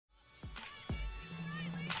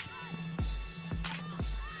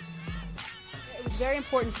very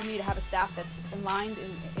important for me to have a staff that's aligned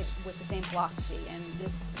with the same philosophy, and the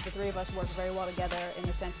three of us work very well together in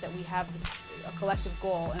the sense that we have a collective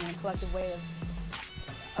goal and a collective way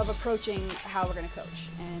of approaching how we're going to coach.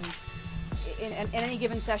 And in any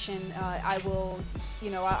given session, I'll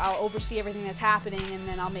oversee everything that's happening, and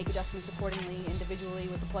then I'll make adjustments accordingly individually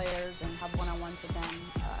with the players and have one-on-ones with them.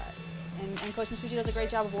 And Coach Masucci does a great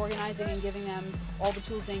job of organizing and giving them all the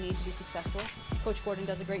tools they need to be successful. Coach Gordon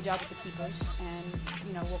does a great job with the keepers,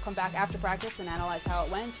 and we'll come back after practice and analyze how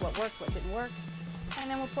it went, what worked, what didn't work, and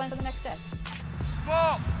then we'll plan for the next day.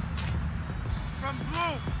 Ball from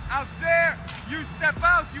blue, out there, you step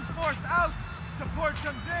out, you force out, support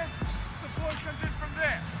comes in from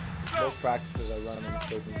there. So, most practices I run in a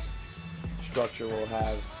certain structure will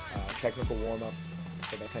have technical warm-up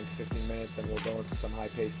for about 10 to 15 minutes, then we'll go into some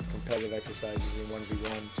high-paced competitive exercises in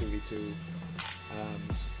 1v1, 2v2,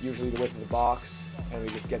 usually the width of the box, and we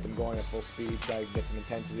just get them going at full speed, try to get some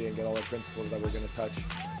intensity and get all the principles that we're going to touch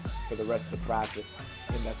for the rest of the practice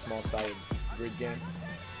in that small-sided grid game.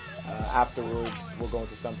 Afterwards, we'll go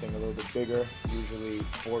into something a little bit bigger, usually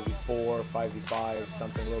 4v4, 5v5,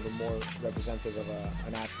 something a little bit more representative of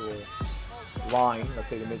an actual line, let's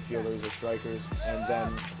say the midfielders or strikers, and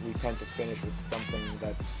then we tend to finish with something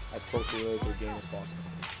that's as closely related to a game as possible.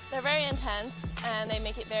 They're very intense and they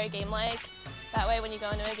make it very game-like. That way when you go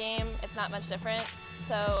into a game, it's not much different,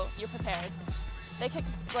 so you're prepared. They kick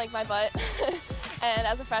like my butt, and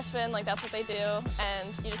as a freshman, that's what they do, and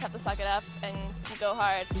you just have to suck it up and you go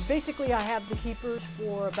hard. Basically, I have the keepers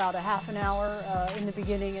for about a half an hour in the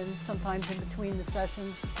beginning and sometimes in between the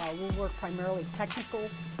sessions. We'll work primarily technical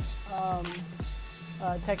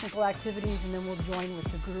activities, and then we'll join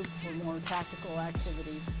with the group for more tactical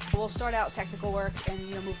activities. We'll start out technical work and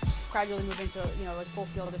gradually move into a full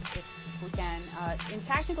field if we can. In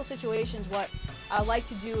tactical situations, what I like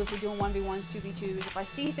to do if we're doing 1v1s, 2v2s, if I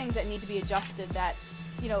see things that need to be adjusted, that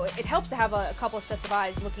it helps to have a couple of sets of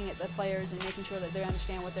eyes looking at the players and making sure that they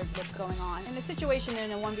understand what's going on. In a situation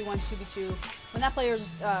in a 1v1, 2v2, when that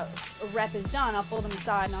player's rep is done, I'll pull them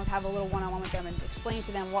aside and I'll have a little one-on-one with them and explain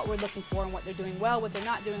to them what we're looking for and what they're doing well, what they're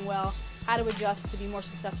not doing well, how to adjust to be more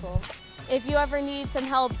successful. If you ever need some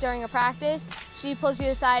help during a practice, she pulls you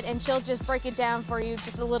aside and she'll just break it down for you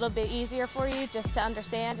just a little bit easier for you, just to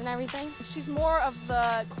understand and everything. She's more of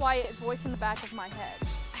the quiet voice in the back of my head.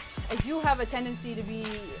 I do have a tendency to be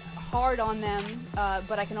hard on them,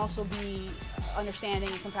 but I can also be understanding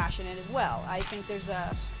and compassionate as well. I think there's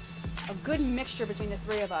a good mixture between the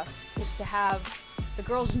three of us to have the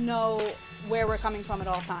girls know where we're coming from at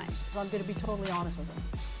all times. So I'm going to be totally honest with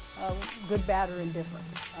them, good, bad, or indifferent.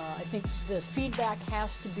 I think the feedback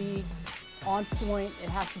has to be on point, it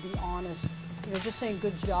has to be honest. Just saying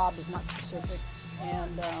good job is not specific,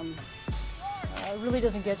 and it really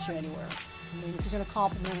doesn't get you anywhere. I mean, if you're going to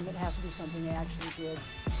compliment them, it has to be something they actually did.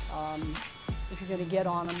 If you're going to get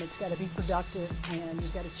on them, it's got to be productive, and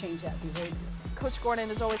you've got to change that behavior. Coach Gordon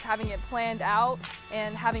is always having it planned out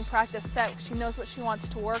and having practice set. She knows what she wants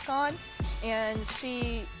to work on, and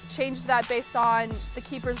she changes that based on the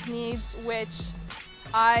keeper's needs, which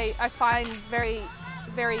I find very,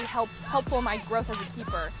 very helpful in my growth as a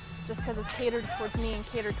keeper, just because it's catered towards me and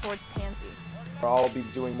catered towards Tansy. I'll be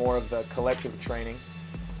doing more of the collective training.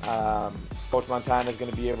 Coach Montana is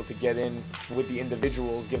going to be able to get in with the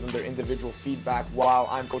individuals, give them their individual feedback while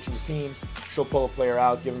I'm coaching the team. She'll pull a player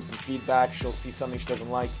out, give them some feedback. She'll see something she doesn't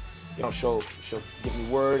like. She'll give me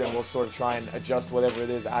word, and we'll sort of try and adjust whatever it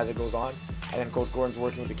is as it goes on. And then Coach Gordon's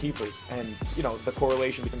working with the keepers, and the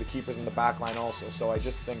correlation between the keepers and the back line also. So I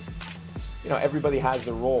just think everybody has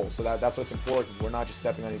their role, so that's what's important. We're not just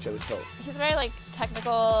stepping on each other's toes. He's very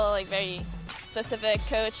technical, very specific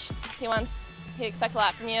coach. He expects a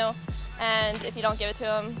lot from you, and if you don't give it to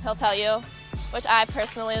him, he'll tell you, which I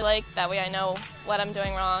personally like. That way I know what I'm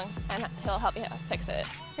doing wrong, and he'll help me fix it.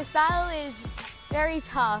 His style is very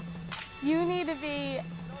tough. You need to be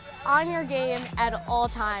on your game at all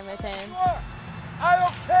time with him. I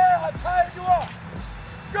don't care how tired you are.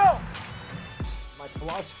 Go! My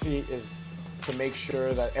philosophy is to make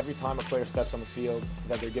sure that every time a player steps on the field,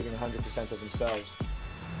 that they're giving 100% of themselves.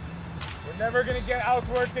 We're never going to get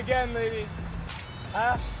outworked again, ladies.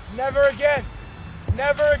 Never again.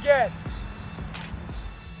 Never again.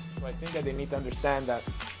 So I think that they need to understand that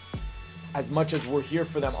as much as we're here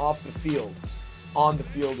for them off the field, on the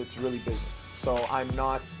field it's really business. So I'm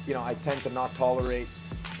not, I tend to not tolerate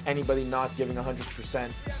anybody not giving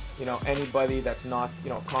 100%, anybody that's not,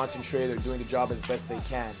 concentrated or doing the job as best they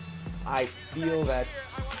can. I feel that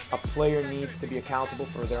a player needs to be accountable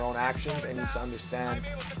for their own actions and needs to understand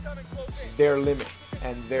their limits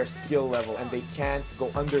and their skill level, and they can't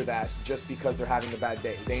go under that just because they're having a bad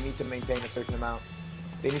day. They need to maintain a certain amount.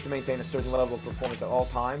 They need to maintain a certain level of performance at all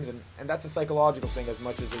times, and that's a psychological thing as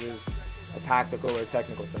much as it is a tactical or a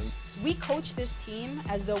technical thing. We coach this team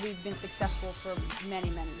as though we've been successful for many,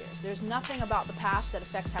 many years. There's nothing about the past that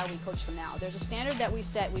affects how we coach them now. There's a standard that we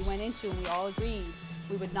set, we went into, and we all agreed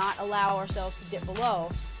we would not allow ourselves to dip below,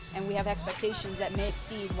 and we have expectations that may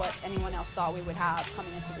exceed what anyone else thought we would have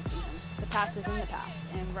coming into the season. The past is in the past,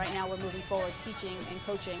 and right now we're moving forward teaching and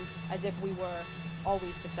coaching as if we were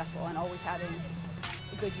always successful and always having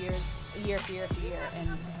good years, year after year after year, and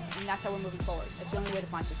that's how we're moving forward. That's the only way to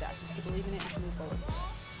find success, is to believe in it and to move forward.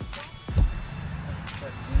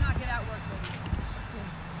 Do not get outworked, ladies.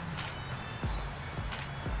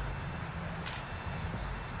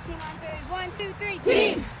 Team on third. 1, 2, 3.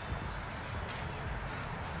 Team!